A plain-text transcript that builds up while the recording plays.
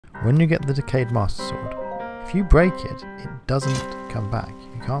when you get the decayed Master Sword, if you break it, it doesn't come back.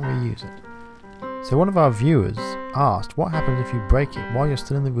 You can't reuse it. So one of our viewers asked, what happens if you break it while you're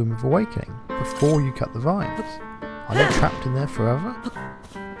still in the Room of Awakening, before you cut the vines? Are they trapped in there forever?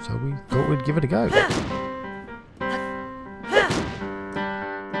 So we thought we'd give it a go.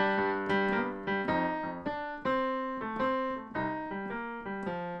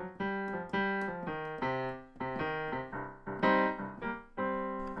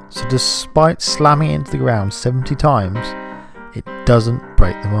 So despite slamming it into the ground 70 times, it doesn't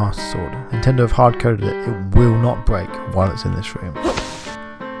break the Master Sword. Nintendo have hard-coded it, it will not break while it's in this room.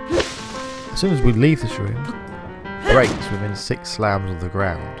 As soon as we leave this room, it breaks within 6 slams of the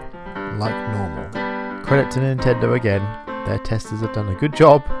ground, like normal. Credit to Nintendo again, their testers have done a good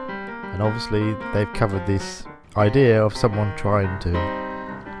job, and obviously they've covered this idea of someone trying to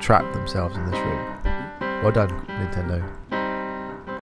trap themselves in this room. Well done, Nintendo.